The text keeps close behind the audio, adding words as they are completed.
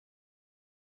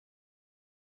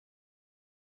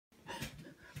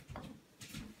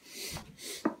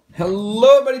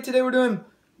Hello everybody, today we're doing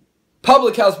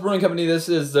Public House Brewing Company. This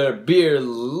is their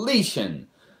Bierleichen.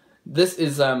 This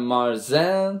is a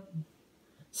Marzen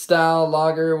style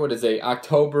lager. What is a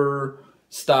October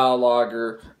style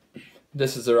lager?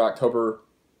 This is their October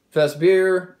Fest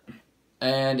beer.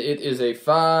 And it is a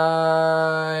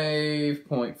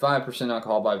 5.5%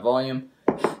 alcohol by volume.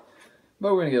 But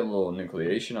we're going to get a little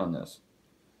nucleation on this.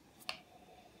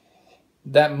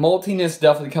 That maltiness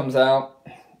definitely comes out.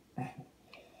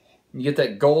 You get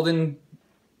that golden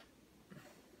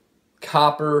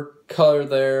copper color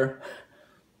there.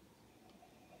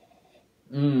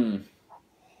 But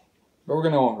we're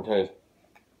going to go on for taste.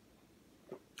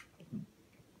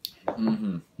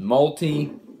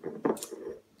 Malty,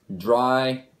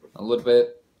 dry, a little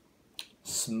bit,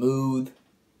 smooth.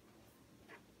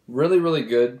 Really, really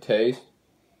good taste.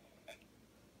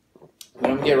 But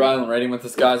I'm going to get right on the rating with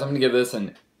this, guys. I'm going to give this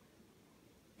an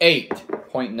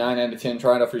 8.9 out of 10.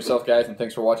 Try it out for yourself, guys, and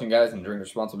thanks for watching, guys, and drink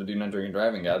responsibly. Do not drink and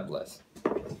drive, and God bless.